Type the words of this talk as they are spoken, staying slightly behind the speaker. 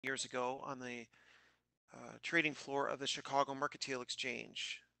years ago on the trading floor of the Chicago Mercantile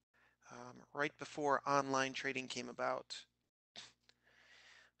Exchange, right before online trading came about.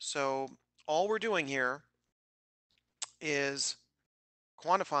 So all we're doing here is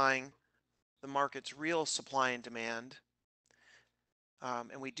quantifying the market's real supply and demand.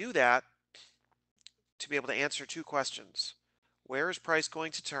 And we do that to be able to answer two questions. Where is price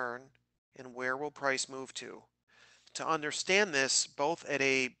going to turn, and where will price move to? To understand this both at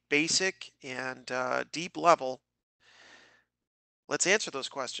a basic and deep level, let's answer those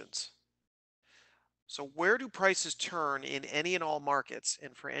questions. So where do prices turn in any and all markets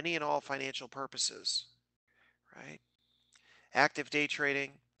and for any and all financial purposes, right? Active day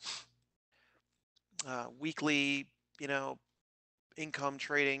trading, weekly, income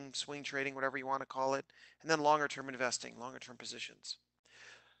trading, swing trading, whatever you want to call it, and then longer term investing, longer term positions.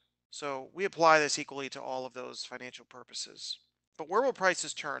 So we apply this equally to all of those financial purposes. But where will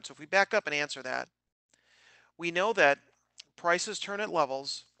prices turn? So if we back up and answer that, we know that prices turn at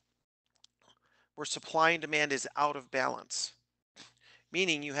levels where supply and demand is out of balance,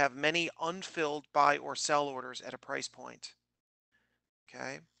 meaning you have many unfilled buy or sell orders at a price point.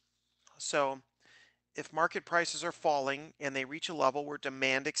 Okay? So if market prices are falling and they reach a level where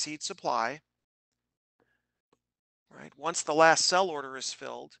demand exceeds supply, right? Once the last sell order is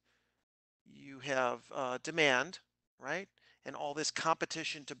filled, you have demand, right? And all this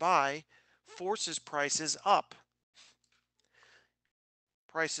competition to buy forces prices up.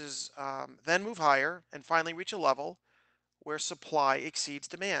 Prices then move higher and finally reach a level where supply exceeds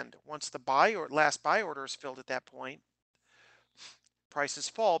demand. Once the last buy order is filled at that point, prices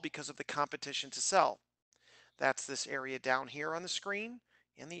fall because of the competition to sell. That's this area down here on the screen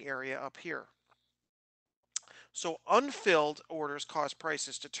and the area up here. So unfilled orders cause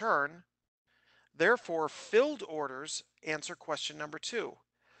prices to turn. Therefore, filled orders answer question number 2.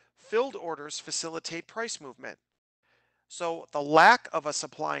 Filled orders facilitate price movement. So the lack of a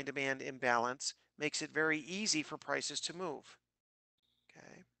supply and demand imbalance makes it very easy for prices to move.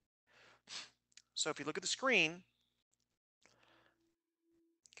 Okay. So if you look at the screen,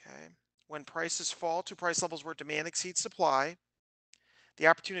 okay, when prices fall to price levels where demand exceeds supply, the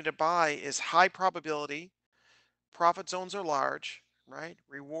opportunity to buy is high probability, profit zones are large, right?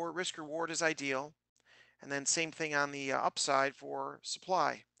 Risk reward is ideal. And then same thing on the upside for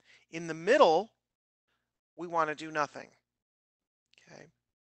supply. In the middle, we want to do nothing. Okay.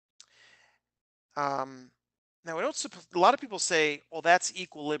 Now, a lot of people say, well, that's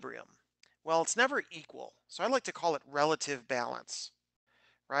equilibrium. Well, it's never equal. So I like to call it relative balance,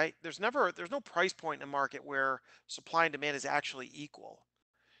 right? There's no price point in a market where supply and demand is actually equal.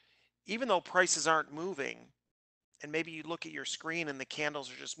 Even though prices aren't moving, and maybe you look at your screen and the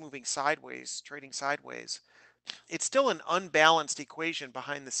candles are just moving sideways, trading sideways, it's still an unbalanced equation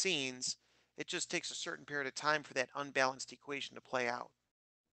behind the scenes. It just takes a certain period of time for that unbalanced equation to play out.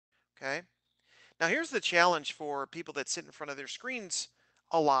 Okay? Now here's the challenge for people that sit in front of their screens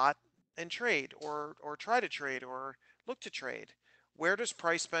a lot and trade or try to trade or look to trade. Where does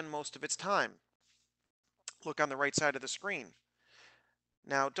price spend most of its time? Look on the right side of the screen.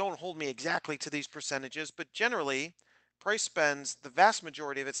 Now don't hold me exactly to these percentages, but generally price spends the vast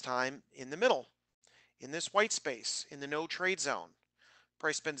majority of its time in the middle, in this white space, in the no trade zone.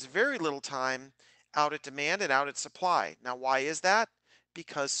 Price spends very little time out at demand and out at supply. Now why is that?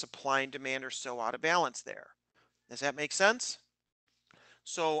 Because supply and demand are so out of balance there. Does that make sense?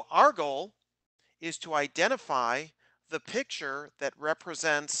 So our goal is to identify the picture that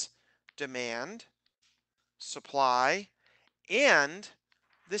represents demand, supply, and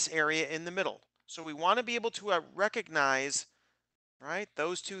this area in the middle. So we want to be able to recognize, right,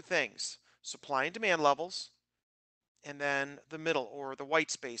 those two things, supply and demand levels, and then the middle or the white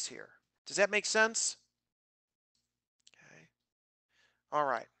space here. Does that make sense? Okay. All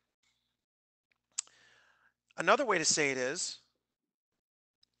right. Another way to say it is,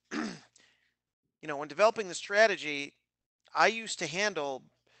 when developing the strategy, I used to handle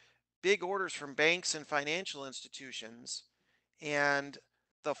big orders from banks and financial institutions, and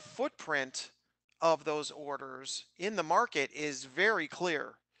the footprint of those orders in the market is very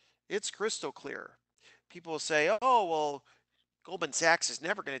clear. It's crystal clear. People will say, oh, well, Goldman Sachs is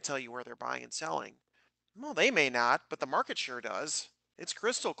never going to tell you where they're buying and selling. Well, they may not, but the market sure does. It's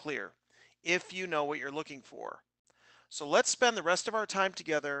crystal clear if you know what you're looking for. So let's spend the rest of our time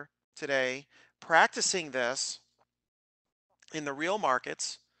together today practicing this in the real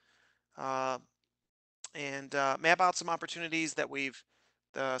markets uh, and map out some opportunities that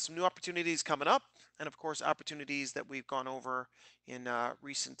some new opportunities coming up, and of course, opportunities that we've gone over in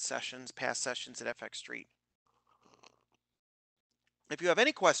recent sessions, past sessions at FX Street. If you have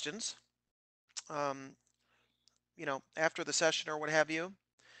any questions, um, after the session or what have you,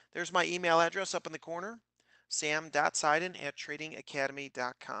 there's my email address up in the corner,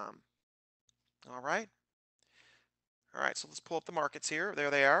 sam.seiden@tradingacademy.com. All right. All right. So let's pull up the markets here.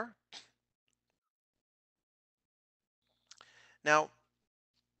 There they are. Now,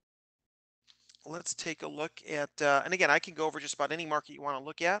 let's take a look at, and again, I can go over just about any market you want to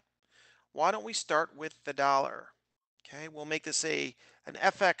look at. Why don't we start with the dollar? Okay. We'll make this an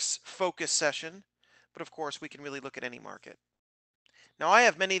FX focus session, but of course, we can really look at any market. Now, I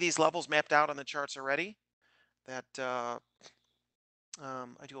have many of these levels mapped out on the charts already that I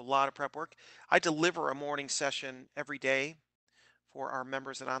do a lot of prep work. I deliver a morning session every day for our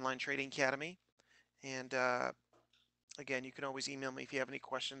members at Online Trading Academy. And again, you can always email me if you have any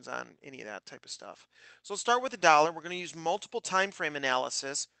questions on any of that type of stuff. So let's start with the dollar. We're going to use multiple time frame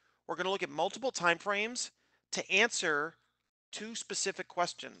analysis. We're going to look at multiple time frames to answer two specific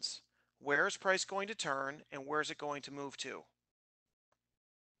questions. Where is price going to turn and where is it going to move to?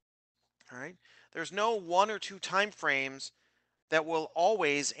 All right. There's no one or two time frames that will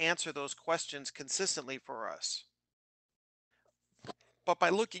always answer those questions consistently for us. But by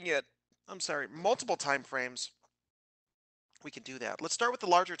looking at, multiple time frames, we can do that. Let's start with the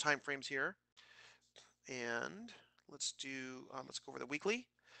larger time frames here. And let's go over the weekly.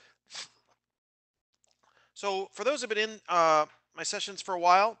 So for those who have been in my sessions for a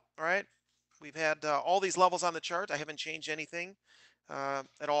while, all right, we've had all these levels on the chart. I haven't changed anything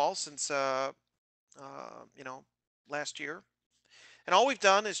at all since, last year. And all we've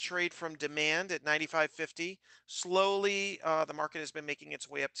done is trade from demand at 95.50. Slowly, the market has been making its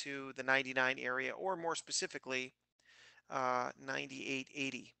way up to the 99 area, or more specifically,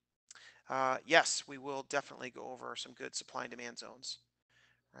 98.80. Yes, we will definitely go over some good supply and demand zones,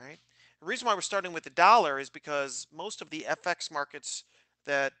 right? The reason why we're starting with the dollar is because most of the FX markets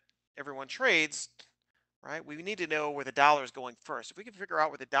that everyone trades, right, we need to know where the dollar is going first. If we can figure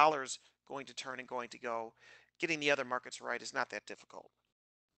out where the dollar is going to turn and going to go, getting the other markets right is not that difficult.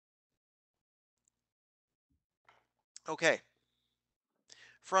 Okay,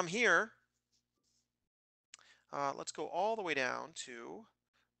 from here, let's go all the way down to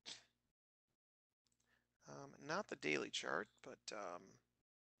not the daily chart, but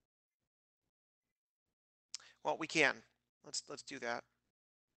well, we can. Let's do that.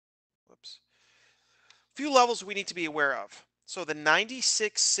 Whoops. Few levels we need to be aware of. So the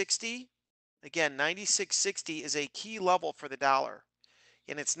 96.60, again, 96.60 is a key level for the dollar,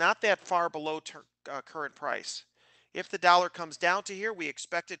 and it's not that far below current price. If the dollar comes down to here, we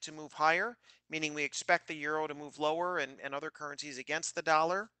expect it to move higher, meaning we expect the euro to move lower and other currencies against the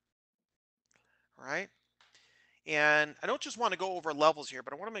dollar, right? And I don't just want to go over levels here,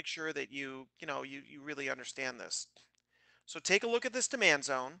 but I want to make sure that you really understand this. So take a look at this demand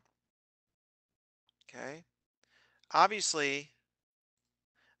zone. Okay. Obviously,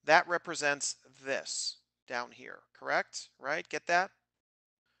 that represents this down here, correct? Right? Get that?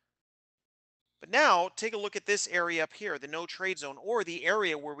 But now take a look at this area up here, the no trade zone, or the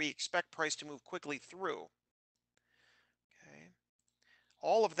area where we expect price to move quickly through. Okay.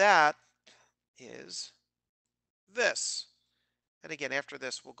 All of that is this. And again, after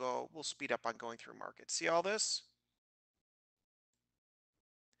this, we'll speed up on going through markets. See all this?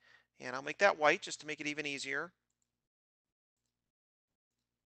 And I'll make that white just to make it even easier.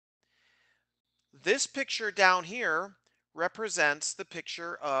 This picture down here represents the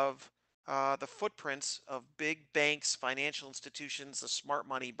picture of the footprints of big banks, financial institutions, the smart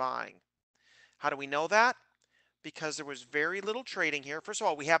money buying. How do we know that? Because there was very little trading here. First of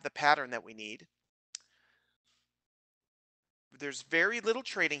all, we have the pattern that we need. There's very little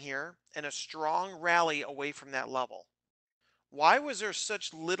trading here and a strong rally away from that level. Why was there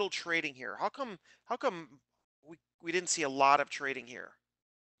such little trading here? How come we didn't see a lot of trading here?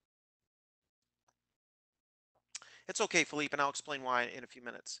 It's okay, Philippe, and I'll explain why in a few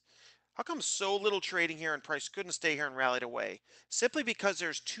minutes. How come so little trading here and price couldn't stay here and rallied away? Simply because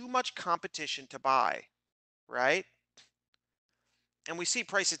there's too much competition to buy, right? And we see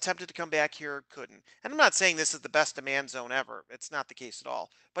price attempted to come back here, couldn't. And I'm not saying this is the best demand zone ever. It's not the case at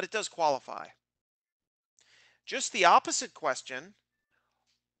all, but it does qualify. Just the opposite question,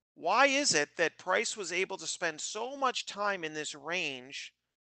 why is it that price was able to spend so much time in this range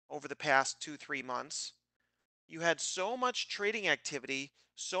over the past 2, 3 months? You had so much trading activity,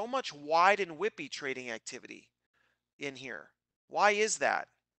 so much wide and whippy trading activity in here. Why is that?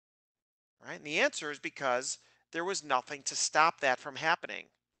 Right? And the answer is because there was nothing to stop that from happening.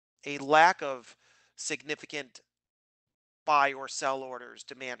 A lack of significant buy or sell orders,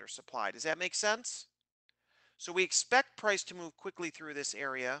 demand or supply. Does that make sense? So we expect price to move quickly through this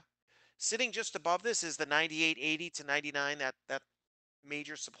area. Sitting just above this is the 98.80 to 99, that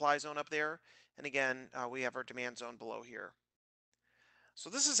major supply zone up there. And again, we have our demand zone below here.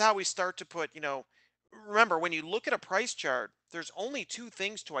 So this is how we start to put, remember when you look at a price chart, there's only two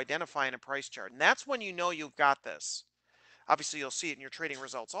things to identify in a price chart. And that's when you know you've got this. Obviously, you'll see it in your trading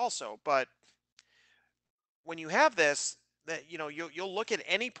results also, but when you have this, that you'll look at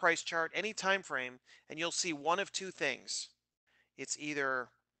any price chart, any time frame, and you'll see one of two things. It's either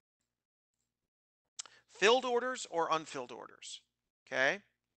filled orders or unfilled orders. Okay?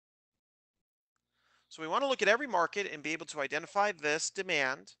 So we want to look at every market and be able to identify this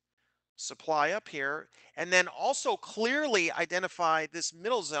demand, supply up here, and then also clearly identify this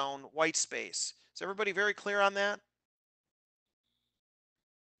middle zone white space. Is everybody very clear on that?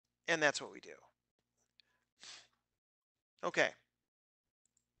 And that's what we do. Okay.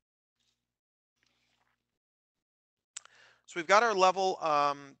 So we've got our level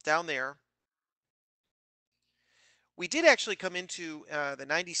down there. We did actually come into the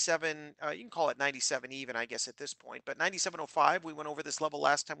 97, you can call it 97 even, I guess, at this point, but 97.05, we went over this level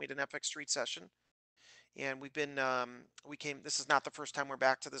last time we did an FX Street session. And this is not the first time we're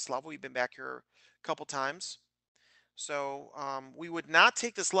back to this level. We've been back here a couple times. So we would not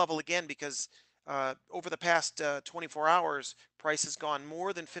take this level again because over the past 24 hours, price has gone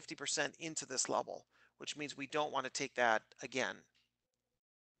more than 50% into this level, which means we don't want to take that again.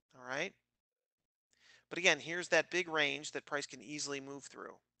 All right. But again, here's that big range that price can easily move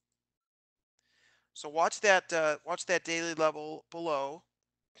through. So watch that daily level below.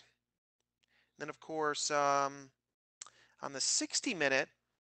 Then of course on the 60-minute,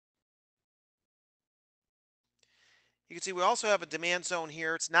 you can see we also have a demand zone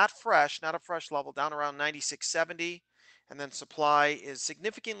here. It's not fresh, not a fresh level, down around 96.70, and then supply is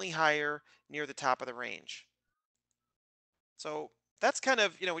significantly higher near the top of the range. So that's kind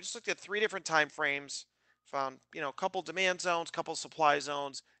of, we just looked at three different time frames, found, a couple demand zones, couple supply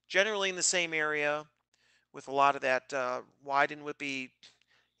zones, generally in the same area, with a lot of that wide and whippy,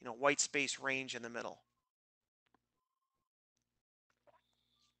 white space range in the middle.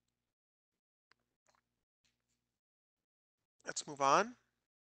 Let's move on.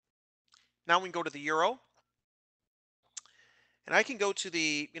 Now we can go to the euro. And I can go to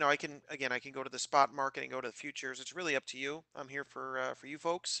the, I can go to the spot market and go to the futures. It's really up to you. I'm here for you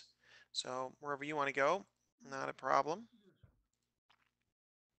folks. So wherever you want to go, not a problem.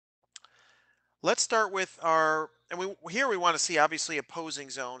 Let's start with here we want to see obviously opposing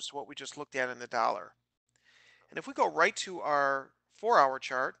zones to what we just looked at in the dollar. And if we go right to our 4-hour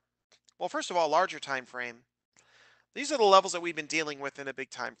chart, well, first of all, larger time frame. These are the levels that we've been dealing with in a big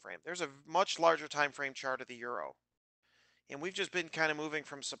time frame. There's a much larger time frame chart of the euro. And we've just been kind of moving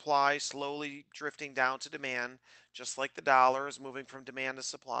from supply, slowly drifting down to demand, just like the dollar is moving from demand to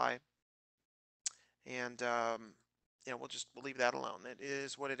supply. And, we'll leave that alone. It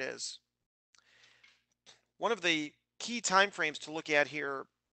is what it is. One of the key time frames to look at here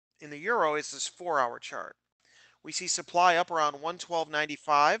in the euro is this 4-hour chart. We see supply up around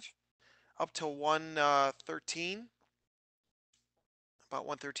 112.95 up to 113, about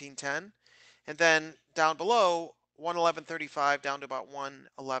 113.10. And then down below, 111.35 down to about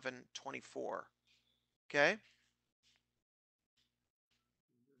 111.24. Okay.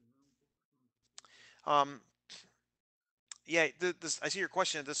 Yeah, I see your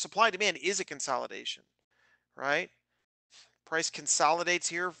question. The supply demand is a consolidation, right? Price consolidates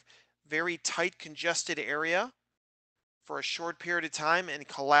here, very tight, congested area for a short period of time and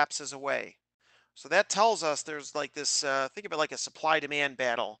collapses away. So that tells us there's like this, think of it like a supply demand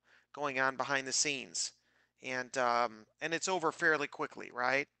battle going on behind the scenes. And it's over fairly quickly,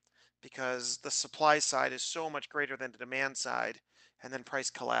 right? Because the supply side is so much greater than the demand side, and then price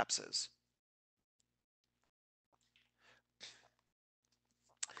collapses.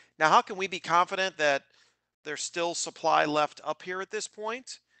 Now, how can we be confident that there's still supply left up here at this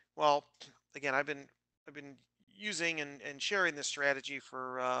point? Well, again, I've been using and sharing this strategy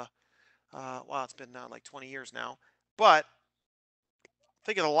for well, it's been like 20 years now. But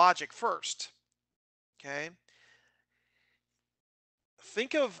think of the logic first. Okay,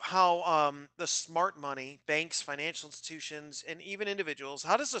 think of how the smart money, banks, financial institutions, and even individuals.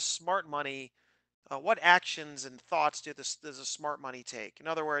 How does the smart money? What actions and thoughts does a smart money take? In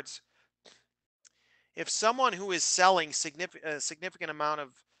other words, if someone who is selling a significant amount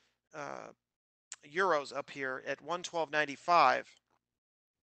of uh, euros up here at 112.95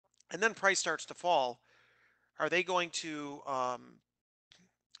 and then price starts to fall, are they going to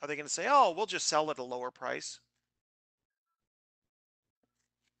say, oh, we'll just sell at a lower price?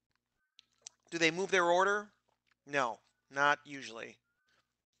 Do they move their order? No, not usually.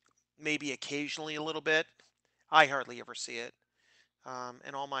 Maybe occasionally a little bit. I hardly ever see it.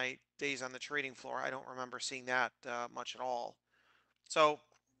 In all my days on the trading floor, I don't remember seeing that much at all. So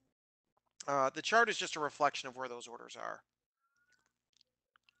the chart is just a reflection of where those orders are.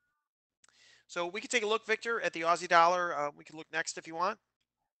 So we can take a look, Victor, at the Aussie dollar. We can look next if you want.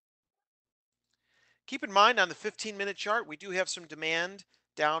 Keep in mind on the 15-minute chart, we do have some demand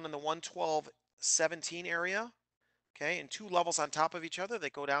down in the 112.17 area. Okay, and two levels on top of each other. They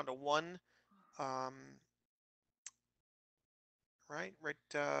go down to one, um, right,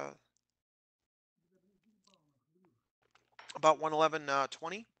 about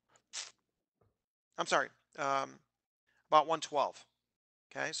 111.20. I'm sorry, um, about 112.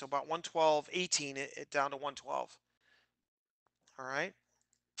 Okay, so about 112.18, it down to 112. All right,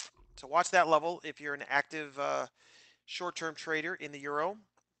 so watch that level if you're an active short-term trader in the euro.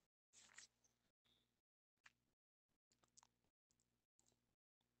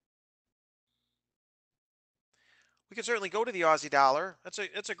 We can certainly go to the Aussie dollar.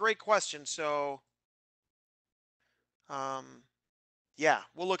 That's a great question. So, um, yeah,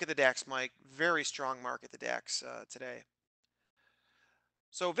 we'll look at the DAX, Mike. Very strong market, the DAX today.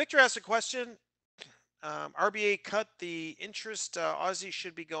 So Victor asked a question. RBA cut the interest. Aussie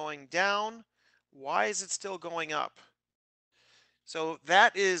should be going down. Why is it still going up? So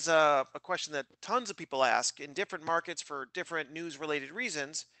that is a question that tons of people ask in different markets for different news-related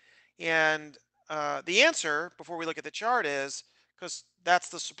reasons. And the answer, before we look at the chart, is because that's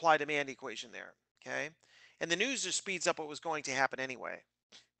the supply-demand equation there. Okay, and the news just speeds up what was going to happen anyway.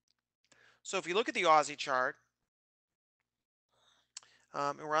 So if you look at the Aussie chart,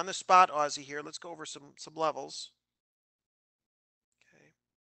 and we're on the spot Aussie here, let's go over some levels. Okay,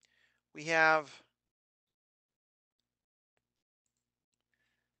 we have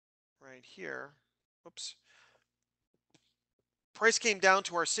right here. Oops. Price came down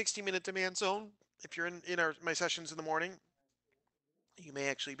to our 60-minute demand zone. If you're in my sessions in the morning, you may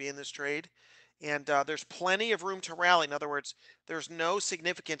actually be in this trade. And there's plenty of room to rally. In other words, there's no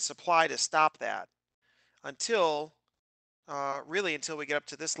significant supply to stop that until really until we get up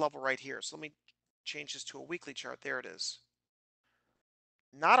to this level right here. So let me change this to a weekly chart. There it is.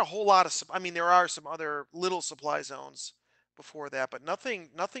 Not a whole lot of, I mean, there are some other little supply zones before that, but nothing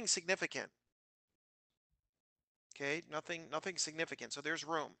significant. Okay, nothing significant. So there's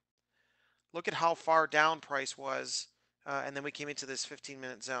room. Look at how far down price was, and then we came into this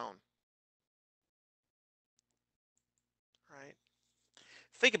 15-minute zone. Right?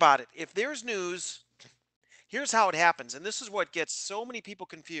 Think about it. If there's news, here's how it happens, and this is what gets so many people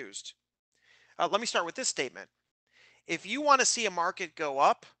confused. Let me start with this statement. If you want to see a market go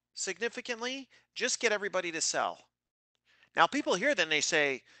up significantly, just get everybody to sell. Now, people hear that and they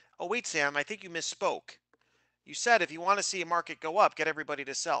say, "Oh, wait, Sam, I think you misspoke. You said if you want to see a market go up, get everybody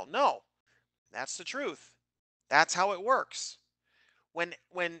to sell." No, that's the truth. That's how it works. When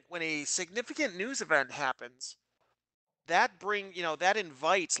a significant news event happens, that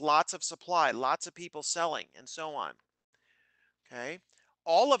invites lots of supply, lots of people selling, and so on. Okay,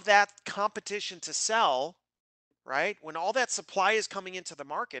 all of that competition to sell, right? When all that supply is coming into the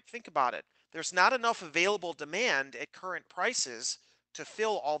market, think about it. There's not enough available demand at current prices to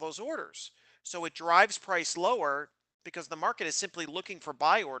fill all those orders. So it drives price lower because the market is simply looking for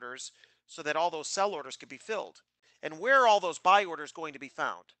buy orders so that all those sell orders could be filled. And where are all those buy orders going to be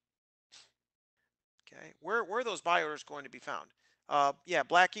found? Okay, where are those buy orders going to be found? Yeah,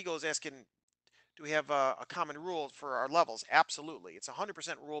 Black Eagle is asking, do we have a common rule for our levels? Absolutely. It's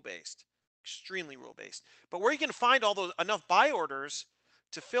 100% rule based, extremely rule based. But where you can find all those enough buy orders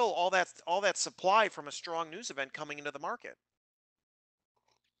to fill all that supply from a strong news event coming into the market,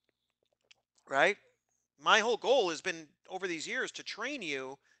 right? My whole goal has been over these years to train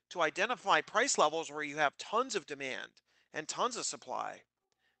you to identify price levels where you have tons of demand and tons of supply,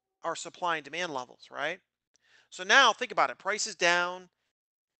 or supply and demand levels, right? So now think about it. Price is down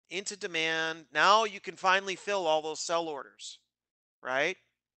into demand. Now you can finally fill all those sell orders, right?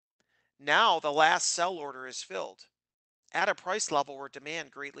 Now the last sell order is filled at a price level where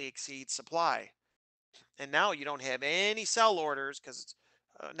demand greatly exceeds supply. And now you don't have any sell orders because it's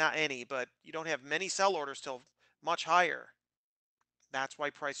not any, but you don't have many sell orders till much higher. That's why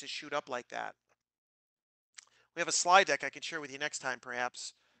prices shoot up like that. We have a slide deck I can share with you next time,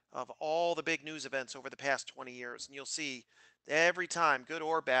 perhaps, of all the big news events over the past 20 years. And you'll see every time, good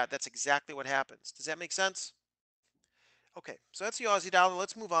or bad, that's exactly what happens. Does that make sense? Okay, so that's the Aussie dollar.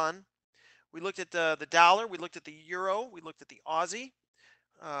 Let's move on. We looked at the dollar, we looked at the euro, we looked at the Aussie.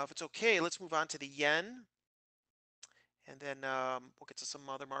 If it's okay, let's move on to the yen. And then we'll get to some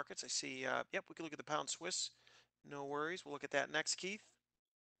other markets. I see, yep, we can look at the pound Swiss. No worries. We'll look at that next, Keith.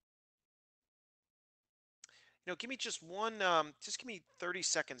 Give me just give me 30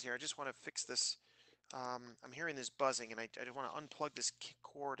 seconds here. I just want to fix this. I'm hearing this buzzing, and I just want to unplug this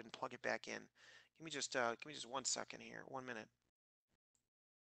cord and plug it back in. Give me just 1 second here. 1 minute.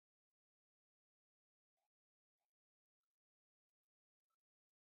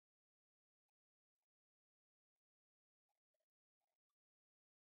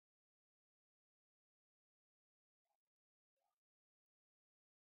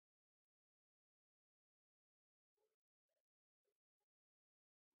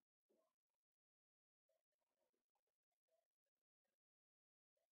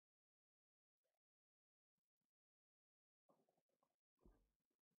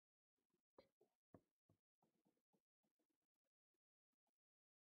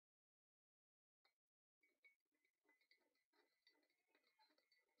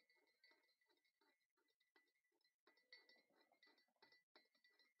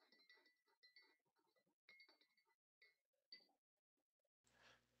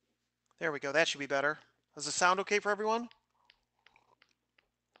 There we go. That should be better. Does it sound okay for everyone?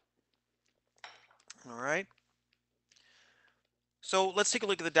 All right. So let's take a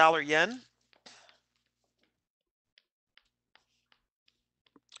look at the dollar yen.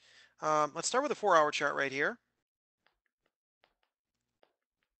 Let's start with a 4-hour chart right here.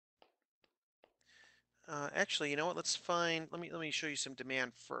 Actually, you know what? Let me show you some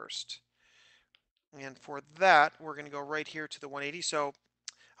demand first. And for that, we're going to go right here to the 180. So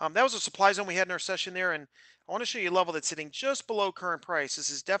that was a supply zone we had in our session there, and I want to show you a level that's sitting just below current price.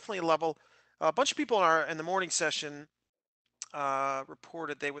 This is definitely a level. A bunch of people in the morning session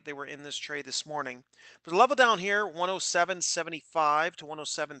reported they were in this trade this morning. But the level down here, 107.75 to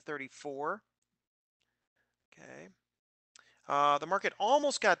 107.34. Okay. The market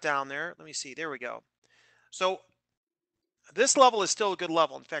almost got down there. Let me see. There we go. So this level is still a good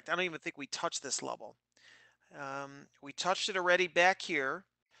level. In fact, I don't even think we touched this level. We touched it already back here.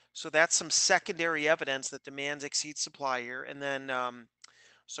 So that's some secondary evidence that demand exceeds supply here. And then,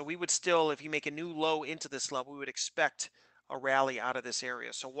 so we would still, if you make a new low into this level, we would expect a rally out of this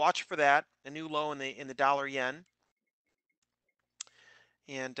area. So watch for that, a new low in the dollar yen.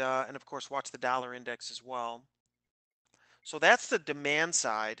 And of course, watch the dollar index as well. So that's the demand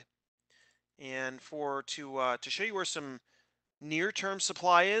side. And to show you where some near-term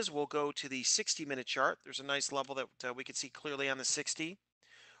supply is, we'll go to the 60-minute chart. There's a nice level that we can see clearly on the 60.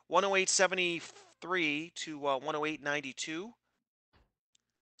 108.73 to 108.92. All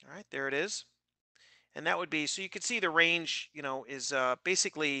right, there it is. And that would be, so you can see the range, is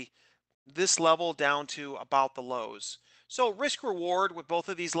basically this level down to about the lows. So risk reward with both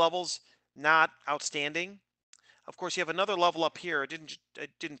of these levels, not outstanding. Of course, you have another level up here. I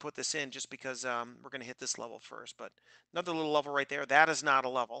didn't put this in just because we're going to hit this level first, but another little level right there. That is not a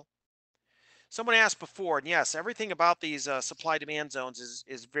level. Someone asked before, and yes, everything about these supply demand zones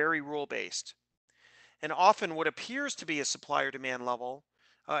is very rule based. And often what appears to be a supply or demand level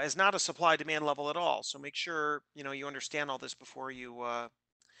is not a supply demand level at all. So make sure you understand all this before you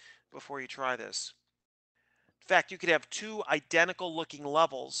try this. In fact, you could have two identical looking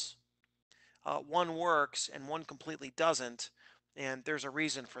levels. One works and one completely doesn't, and there's a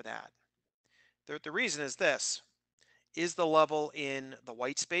reason for that. The reason is this: is the level in the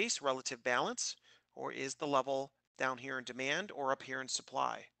white space relative balance, or is the level down here in demand or up here in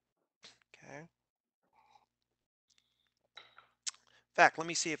supply? Okay. In fact, let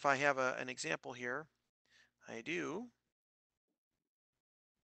me see if I have an example here. I do.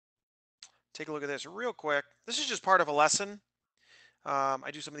 Take a look at this real quick. This is just part of a lesson. I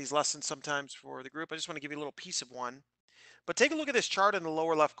do some of these lessons sometimes for the group. I just want to give you a little piece of one. But take a look at this chart in the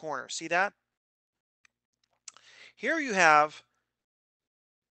lower left corner. See that? Here you have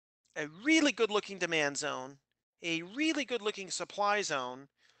a really good looking demand zone, a really good looking supply zone.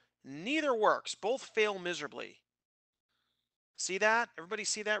 Neither works. Both fail miserably. See that? Everybody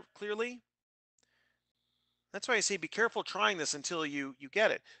see that clearly? That's why I say be careful trying this until you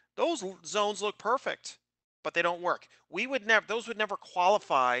get it. Those zones look perfect, but they don't work. Those would never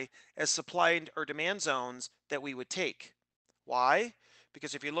qualify as supply or demand zones that we would take. Why?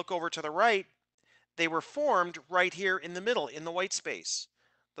 Because if you look over to the right, they were formed right here in the middle in the white space.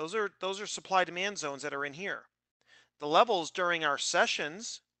 Those are supply demand zones that are in here. The levels during our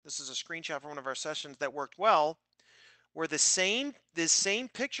sessions, this is a screenshot from one of our sessions that worked well, were the same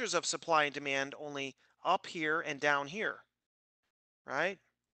pictures of supply and demand, only up here and down here, right?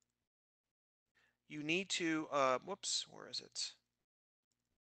 You need to, whoops, where is it?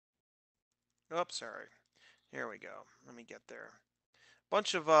 Oops, sorry. Here we go. Let me get there.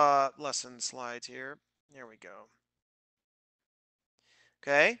 Bunch of lesson slides here. There we go.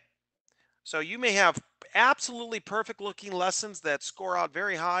 Okay. So you may have absolutely perfect looking lessons that score out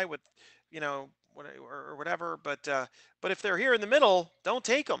very high with, or whatever. But if they're here in the middle, don't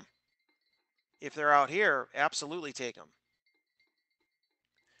take them. If they're out here, absolutely take them.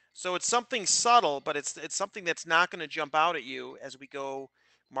 So it's something subtle, but it's something that's not going to jump out at you as we go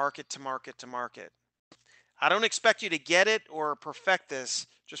market to market to market. I don't expect you to get it or perfect this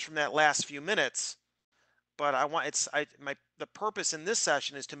just from that last few minutes, but I want it's I my the purpose in this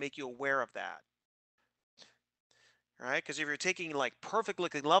session is to make you aware of that, right? Because if you're taking like perfect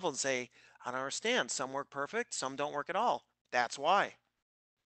looking levels and say, I don't understand, some work perfect, some don't work at all. That's why.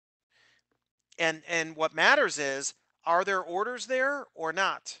 And what matters is, are there orders there or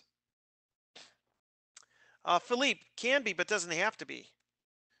not? Philippe can be, but doesn't have to be.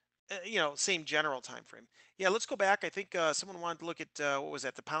 Same general time frame. Yeah, let's go back. I think someone wanted to look at what was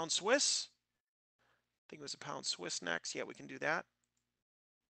that? The pound Swiss. I think it was a pound Swiss next. Yeah, we can do that.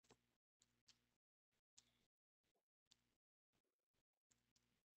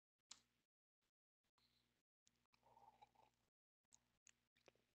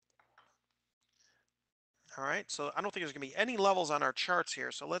 All right. So I don't think there's going to be any levels on our charts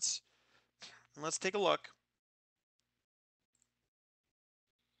here. So let's take a look.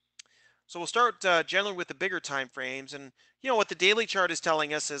 So we'll start generally with the bigger time frames, and what the daily chart is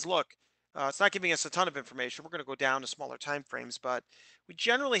telling us is, look, it's not giving us a ton of information. We're going to go down to smaller time frames, but we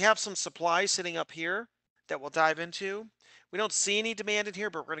generally have some supply sitting up here that we'll dive into. We don't see any demand in here,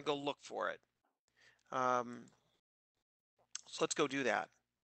 but we're going to go look for it. So let's go do that.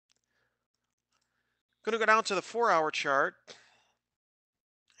 Going to go down to the 4-hour chart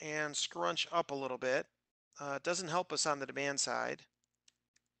and scrunch up a little bit. It doesn't help us on the demand side.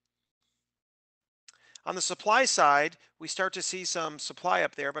 On the supply side, we start to see some supply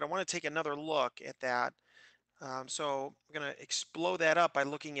up there, but I want to take another look at that. So I'm going to explode that up by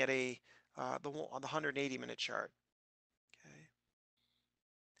looking at on the 180-minute chart. Okay.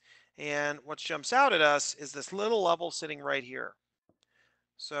 And what jumps out at us is this little level sitting right here.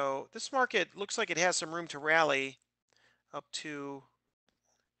 So this market looks like it has some room to rally up to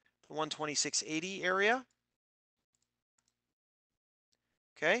the 126.80 area.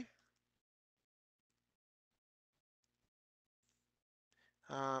 Okay.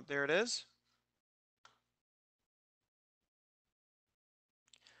 There it is.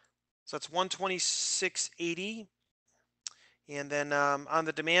 So that's 126.80. And then on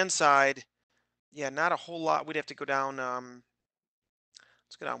the demand side, yeah, not a whole lot. We'd have to go down.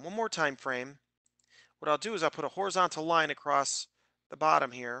 Let's go down one more time frame. What I'll do is I'll put a horizontal line across the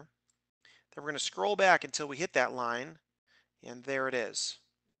bottom here. Then we're going to scroll back until we hit that line. And there it is.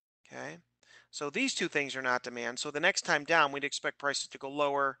 Okay. So these two things are not demand. So the next time down, we'd expect prices to go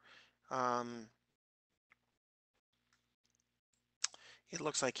lower. Um, it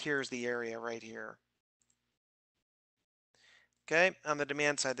looks like here's the area right here. Okay. On the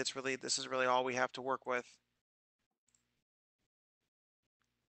demand side, this is really all we have to work with.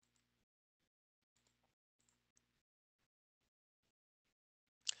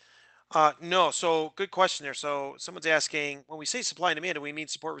 No, so good question there. So someone's asking, when we say supply and demand, do we mean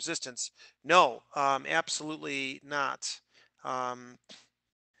support resistance? No, absolutely not. Um,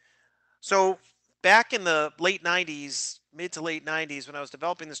 so back in the late 90s, mid to late 90s, when I was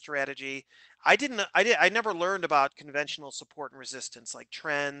developing the strategy, I never learned about conventional support and resistance, like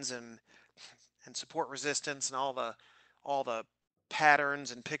trends and support resistance and all the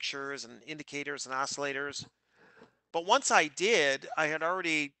patterns and pictures and indicators and oscillators. But once I did, I had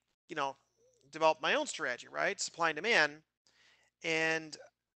already, you know, developed my own strategy, right? Supply and demand. And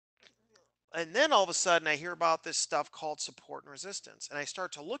and then all of a sudden I hear about this stuff called support and resistance. And I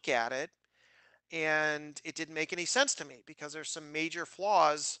start to look at it, and it didn't make any sense to me because there's some major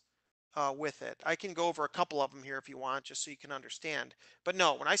flaws with it. I can go over a couple of them here if you want, just so you can understand. But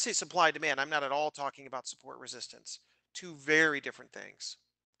no, when I say supply and demand, I'm not at all talking about support resistance. Two very different things.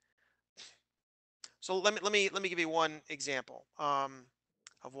 So let me give you one example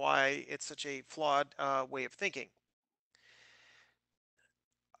of why it's such a flawed way of thinking.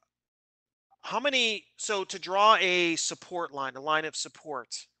 So to draw a support line, a line of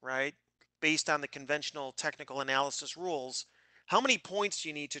support, right, based on the conventional technical analysis rules, how many points do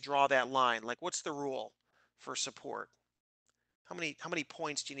you need to draw that line? Like, what's the rule for support? How many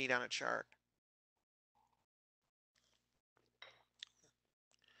points do you need on a chart?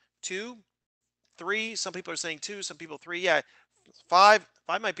 Two, three. Some people are saying two. Some people three. Yeah, five.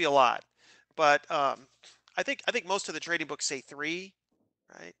 Five might be a lot, but I think most of the trading books say three,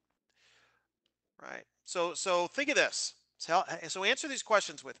 right? Right. So think of this. So answer these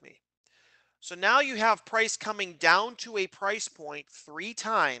questions with me. So now you have price coming down to a price point 3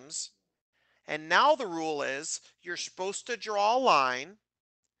 times. And now the rule is you're supposed to draw a line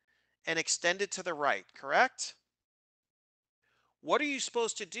and extend it to the right, correct? What are you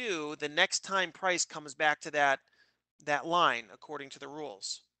supposed to do the next time price comes back to that line according to the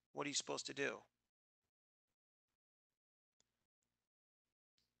rules? What are you supposed to do?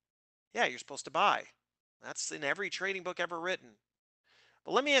 Yeah, you're supposed to buy. That's in every trading book ever written.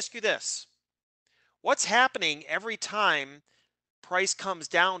 But let me ask you this. What's happening every time price comes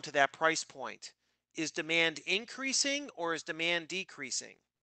down to that price point? Is demand increasing or is demand decreasing?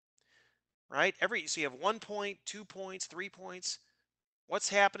 Right? So you have 1 point, 2 points, 3 points. What's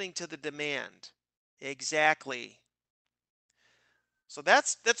happening to the demand? Exactly. So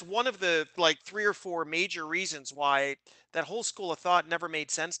that's one of the like 3 or 4 major reasons why that whole school of thought never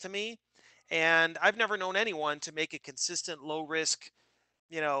made sense to me. And I've never known anyone to make a consistent low risk,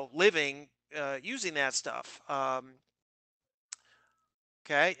 living using that stuff.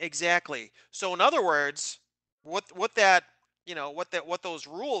 Okay, exactly. So in other words, what that what those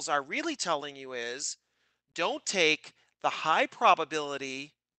rules are really telling you is don't take the high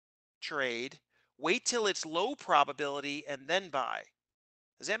probability trade, wait till it's low probability and then buy.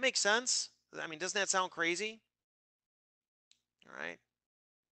 Does that make sense? I mean, doesn't that sound crazy? All right.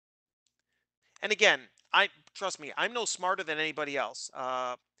 And again, I trust me, I'm no smarter than anybody else.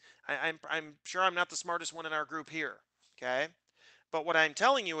 I'm sure I'm not the smartest one in our group here. Okay. But what I'm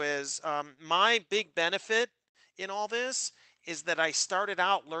telling you is my big benefit in all this is that I started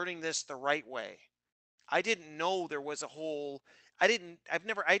out learning this the right way. I didn't know there was a whole, I'd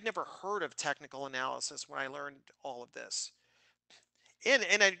never heard of technical analysis when I learned all of this.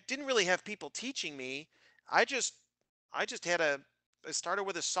 And I didn't really have people teaching me. I just, I just had a, I started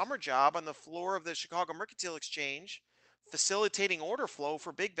with a summer job on the floor of the Chicago Mercantile Exchange, facilitating order flow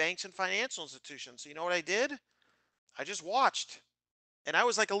for big banks and financial institutions. So you know what I did? I just watched. And I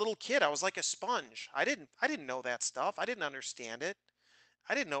was like a little kid. I was like a sponge. I didn't know that stuff. I didn't understand it.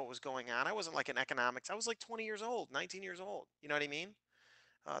 I didn't know what was going on. I wasn't like in economics. I was like 20 years old, 19 years old. You know what I mean?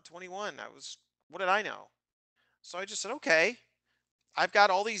 21. What did I know? So I just said, okay, I've got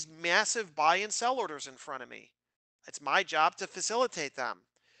all these massive buy and sell orders in front of me. It's my job to facilitate them.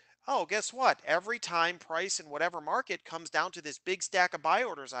 Oh, guess what? Every time price in whatever market comes down to this big stack of buy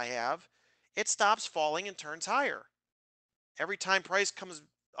orders I have, it stops falling and turns higher. Every time price comes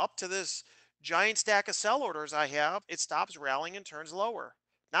up to this giant stack of sell orders I have, it stops rallying and turns lower.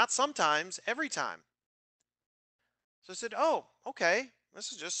 Not sometimes, every time. So I said, oh, okay,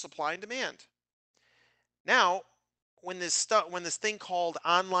 this is just supply and demand. Now, when this thing called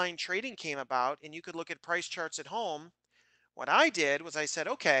online trading came about and you could look at price charts at home, what I did was I said,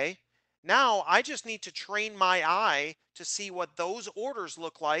 okay, now I just need to train my eye to see what those orders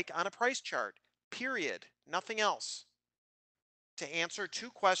look like on a price chart. Period. Nothing else. To answer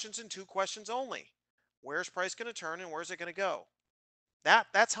 2 questions and 2 questions only. Where's price going to turn and where's it going to go?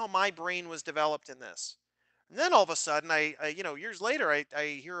 That's how my brain was developed in this. And then all of a sudden, years later, I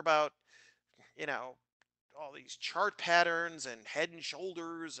hear about, you know, all these chart patterns and head and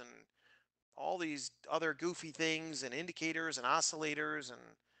shoulders and all these other goofy things and indicators and oscillators and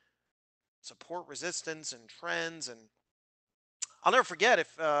support resistance and trends. And I'll never forget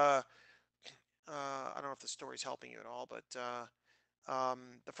if, I don't know if the story's helping you at all, but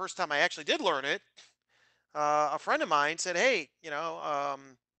the first time I actually did learn it, a friend of mine said, "Hey,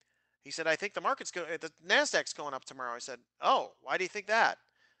 he said I think the Nasdaq's going up tomorrow." I said, "Oh, why do you think that?"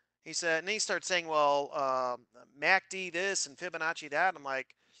 He said, and he started saying, "Well, MACD this and Fibonacci that." I'm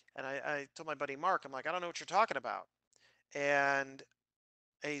like, and I told my buddy Mark, I'm like, I don't know what you're talking about. And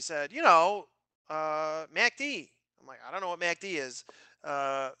he said, MACD. I'm like, I don't know what MACD is.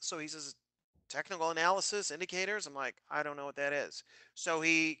 So he says, technical analysis indicators. I'm like, I don't know what that is. So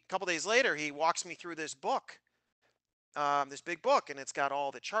a couple days later, he walks me through this book, this big book, and it's got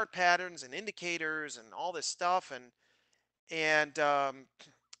all the chart patterns and indicators and all this stuff. And I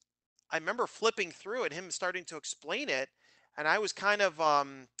remember flipping through it, him starting to explain it, and I was kind of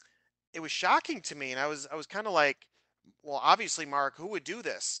it was shocking to me, and I was kind of like, well, obviously, Mark, who would do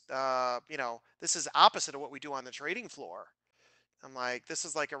this? This is opposite of what we do on the trading floor. I'm like, this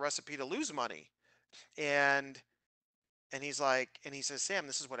is like a recipe to lose money. And and he says, Sam,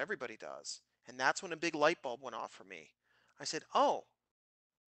 this is what everybody does. And that's when a big light bulb went off for me. I said, oh,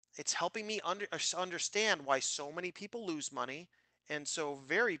 it's helping me understand why so many people lose money and so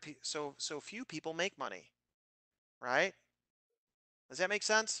few people make money, right? Does that make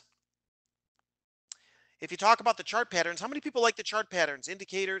sense? If you talk about the chart patterns, how many people like the chart patterns?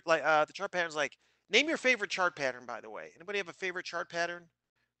 Indicator like the chart patterns like name your favorite chart pattern by the way. Anybody have a favorite chart pattern?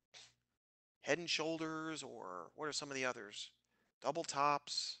 Head and Shoulders, or what are some of the others? Double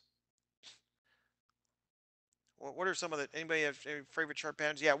tops. What are some of the, anybody have any favorite chart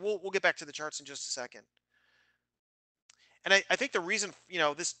patterns? Yeah, we'll get back to the charts in just a second. And I think the reason,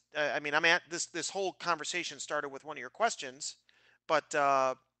 this, I mean, I'm at this whole conversation started with one of your questions, but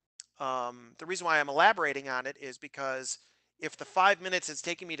the reason why I'm elaborating on it is because if the 5 minutes it's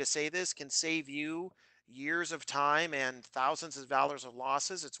taking me to say this can save you years of time and thousands of dollars of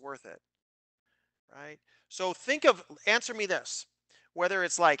losses, it's worth it, right? So answer me this, whether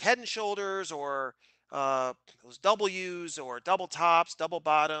it's like Head and Shoulders or uh, those W's or double tops, double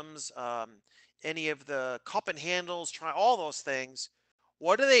bottoms, any of the cup and handles, try all those things.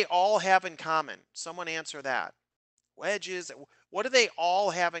 What do they all have in common? Someone answer that. Wedges, what do they all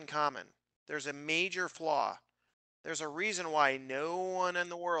have in common? There's a major flaw. There's a reason why no one in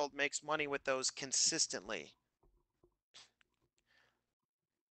the world makes money with those consistently.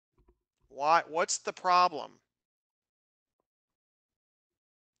 Why? What's the problem?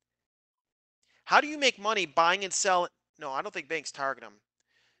 How do you make money buying and selling? No, I don't think banks target them.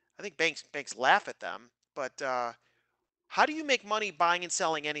 I think banks laugh at them. But how do you make money buying and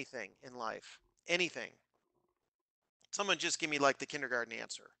selling anything in life? Anything. Someone just give me like the kindergarten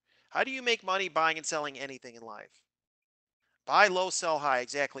answer. How do you make money buying and selling anything in life? Buy low, sell high.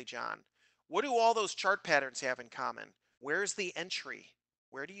 Exactly, John. What do all those chart patterns have in common? Where's the entry?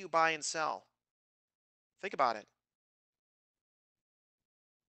 Where do you buy and sell? Think about it.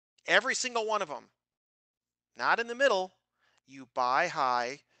 Every single one of them. Not in the middle. You buy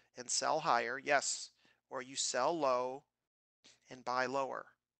high and sell higher. Yes. Or you sell low and buy lower.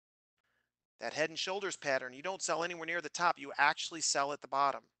 That Head and Shoulders pattern, you don't sell anywhere near the top. You actually sell at the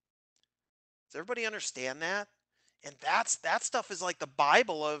bottom. Does everybody understand that? And that stuff is like the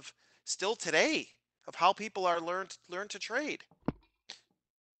Bible of still today of how people are learn to trade.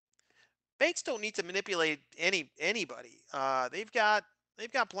 Banks don't need to manipulate anybody. They've got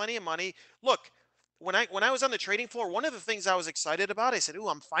plenty of money. Look, when I was on the trading floor, one of the things I was excited about, I said, "Ooh,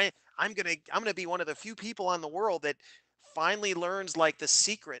 I'm fine. I'm gonna be one of the few people on the world that finally learns like the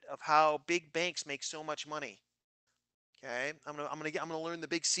secret of how big banks make so much money." Okay, I'm gonna learn the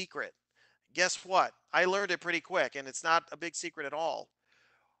big secret. Guess what? I learned it pretty quick, and it's not a big secret at all.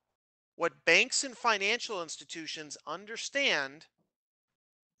 What banks and financial institutions understand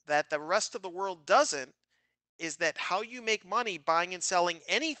that the rest of the world doesn't is that how you make money buying and selling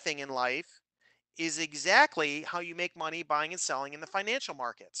anything in life is exactly how you make money buying and selling in the financial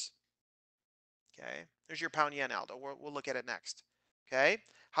markets. Okay. There's your pound yen, Aldo. We'll look at it next. Okay.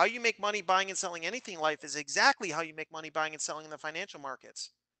 How you make money buying and selling anything in life is exactly how you make money buying and selling in the financial markets.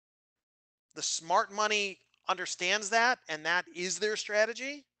 The smart money understands that, and that is their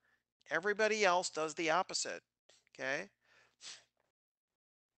strategy. Everybody else does the opposite. Okay.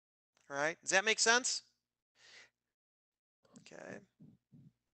 All right. Does that make sense? Okay.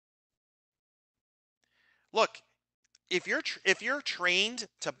 Look, if you're trained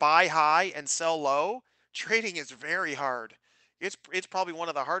to buy high and sell low, trading is very hard. It's probably one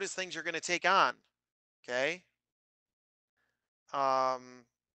of the hardest things you're going to take on. Okay, um,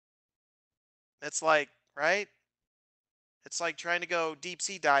 it's like right. It's like trying to go deep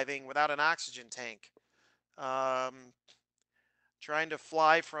sea diving without an oxygen tank. Um, Trying to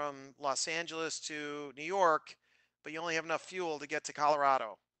fly from Los Angeles to New York, but you only have enough fuel to get to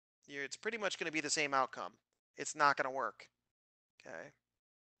Colorado. It's pretty much going to be the same outcome. It's not going to work. Okay.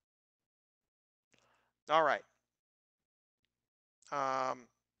 All right. Um,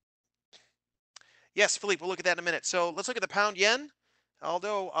 Yes, Philippe, we'll look at that in a minute. So let's look at the pound yen.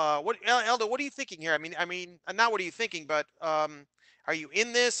 Aldo, what are you thinking here? Not what are you thinking, but are you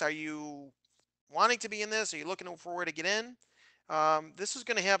in this? Are you wanting to be in this? Are you looking for where to get in? This is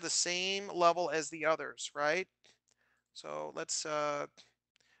going to have the same level as the others, right? So let's. Oh,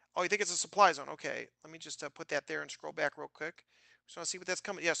 you think it's a supply zone? Okay, let me just put that there and scroll back real quick. Just want to see what that's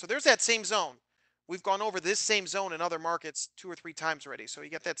coming. Yeah, so there's that same zone. We've gone over this same zone in other markets 2 or 3 times already. So you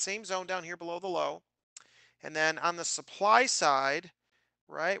get that same zone down here below the low. And then on the supply side,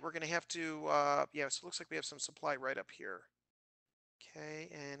 right, we're going to have to, yeah, so it looks like we have some supply right up here. Okay,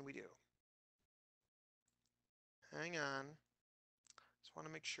 and we do. Hang on. Just want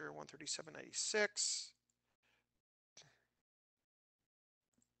to make sure 137.96.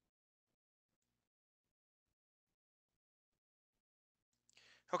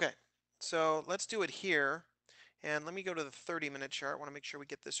 Okay, so let's do it here. And let me go to the 30-minute chart. I want to make sure we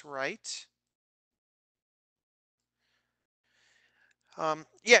get this right.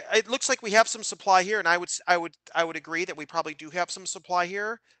 Yeah, it looks like we have some supply here, and I would agree that we probably do have some supply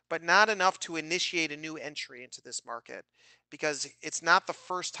here, but not enough to initiate a new entry into this market because it's not the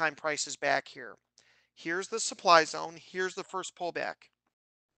first time price is back here. Here's the supply zone. Here's the first pullback.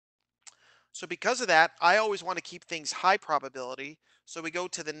 So because of that, I always want to keep things high probability. So we go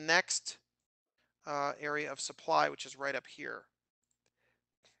to the next area of supply, which is right up here.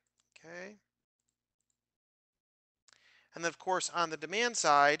 Okay. And then, of course, on the demand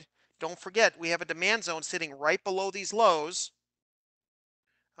side, don't forget we have a demand zone sitting right below these lows.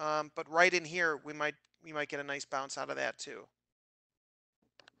 But right in here, we might get a nice bounce out of that too.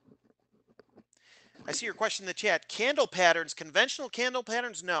 I see your question in the chat. Candle patterns, conventional candle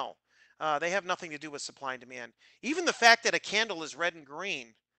patterns, no. They have nothing to do with supply and demand. Even the fact that a candle is red and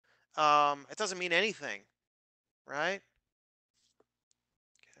green, it doesn't mean anything, right?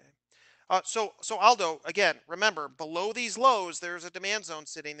 Okay. So Aldo, again, remember below these lows, there's a demand zone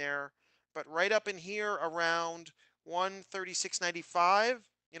sitting there, but right up in here around 136.95,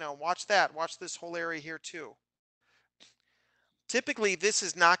 watch that. Watch this whole area here too. Typically, this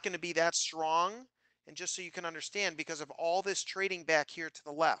is not going to be that strong. And just so you can understand, because of all this trading back here to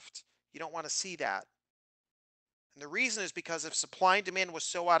the left, you don't want to see that. And the reason is because if supply and demand was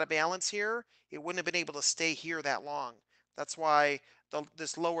so out of balance here, it wouldn't have been able to stay here that long. That's why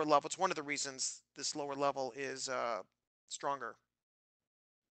this lower level, it's one of the reasons this lower level is stronger.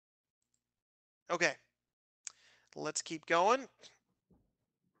 Okay, let's keep going.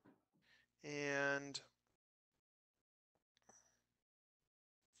 And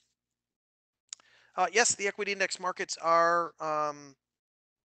yes, the equity index markets are.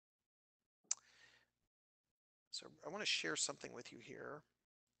 So I want to share something with you here.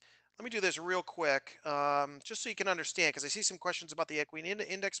 Let me do this real quick, just so you can understand, because I see some questions about the equity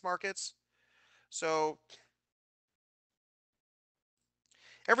index markets. So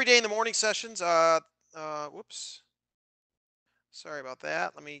every day in the morning sessions, whoops, sorry about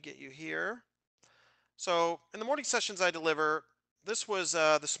that. Let me get you here. So in the morning sessions I deliver, this was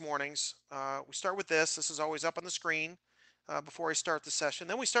this morning's. We start with this. This is always up on the screen before I start the session.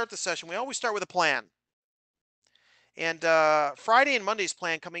 Then we start the session. We always start with a plan. And Friday and Monday's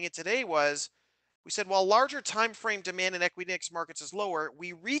plan coming in today was we said while larger time frame demand in equity index markets is lower,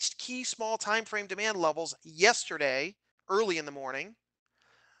 we reached key small time frame demand levels yesterday, early in the morning.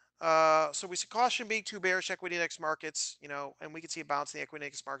 So we said caution being too bearish equity index markets, and we could see a bounce in the equity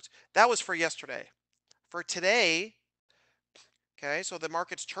index markets. That was for yesterday. For today, okay, so the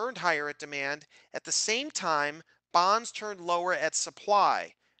markets turned higher at demand. At the same time, bonds turned lower at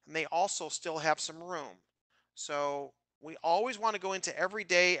supply, and they also still have some room. So we always want to go into every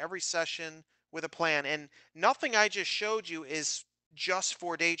day, every session with a plan. And nothing I just showed you is just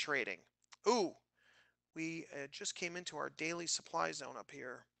for day trading. Ooh, we just came into our daily supply zone up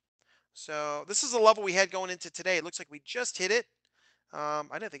here. So this is the level we had going into today. It looks like we just hit it. I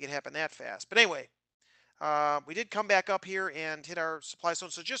didn't think it happened that fast. But anyway, we did come back up here and hit our supply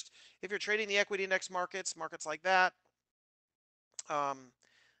zone. So just if you're trading the equity index markets, markets like that, um,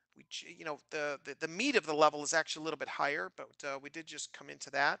 the meat of the level is actually a little bit higher, but we did just come into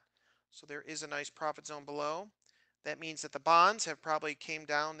that. So there is a nice profit zone below. That means that the bonds have probably came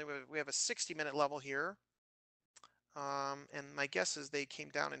down. We have a 60-minute level here. And my guess is they came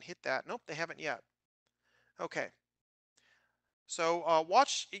down and hit that. Nope, they haven't yet. Okay. So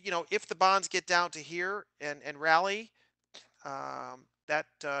watch, if the bonds get down to here and rally, that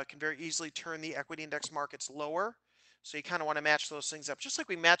can very easily turn the equity index markets lower. So you kind of want to match those things up. Just like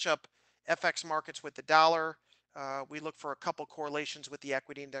we match up FX markets with the dollar, we look for a couple correlations with the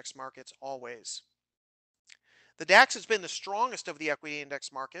equity index markets always. The DAX has been the strongest of the equity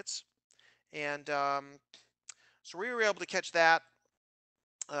index markets. And so we were able to catch that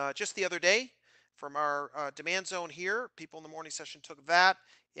just the other day from our demand zone here. People in the morning session took that.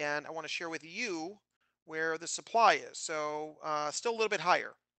 And I want to share with you where the supply is. So still a little bit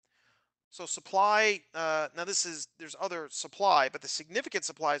higher. So supply, now there's other supply, but the significant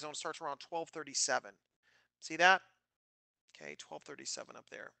supply zone starts around 1237. See that? Okay, 1237 up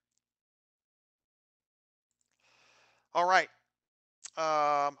there. All right.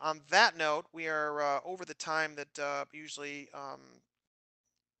 On that note, we are over the time that usually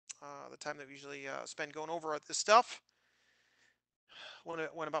we usually spend going over this stuff.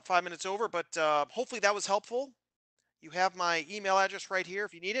 Went about 5 minutes over, but hopefully that was helpful. You have my email address right here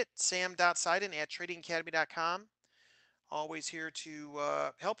if you need it, sam.seiden@tradingacademy.com. Always here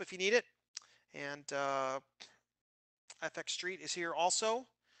to help if you need it. And FX Street is here also.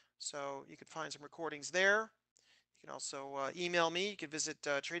 So you can find some recordings there. You can also email me. You can visit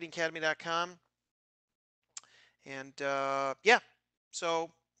tradingacademy.com. And yeah,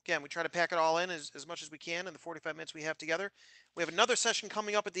 So again, we try to pack it all in as much as we can in the 45 minutes we have together. We have another session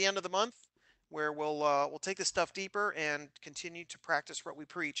coming up at the end of the month where we'll take this stuff deeper and continue to practice what we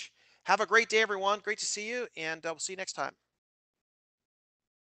preach. Have a great day, everyone. Great to see you, and we'll see you next time.